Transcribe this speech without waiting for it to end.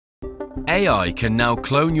AI can now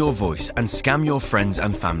clone your voice and scam your friends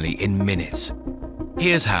and family in minutes.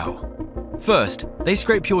 Here's how. First, they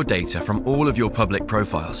scrape your data from all of your public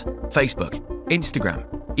profiles, Facebook, Instagram,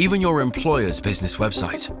 even your employer's business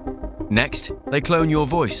website. Next, they clone your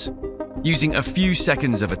voice. Using a few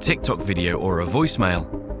seconds of a TikTok video or a voicemail,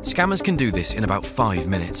 scammers can do this in about 5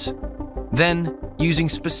 minutes. Then, using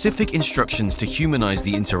specific instructions to humanize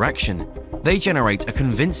the interaction, they generate a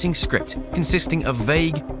convincing script consisting of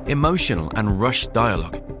vague, emotional, and rushed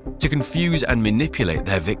dialogue to confuse and manipulate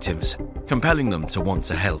their victims, compelling them to want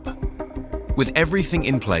to help. With everything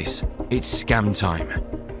in place, it's scam time.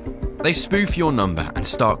 They spoof your number and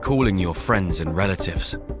start calling your friends and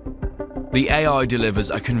relatives. The AI delivers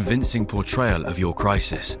a convincing portrayal of your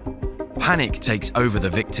crisis. Panic takes over the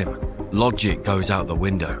victim. Logic goes out the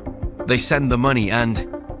window. They send the money and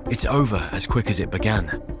it's over as quick as it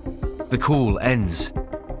began. The call ends.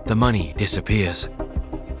 The money disappears.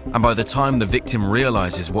 And by the time the victim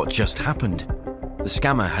realizes what just happened, the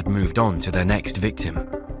scammer had moved on to their next victim.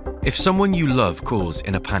 If someone you love calls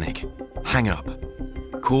in a panic, hang up,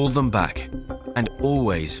 call them back, and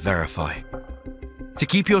always verify. To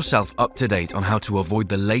keep yourself up to date on how to avoid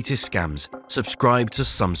the latest scams, subscribe to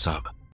Sumsub.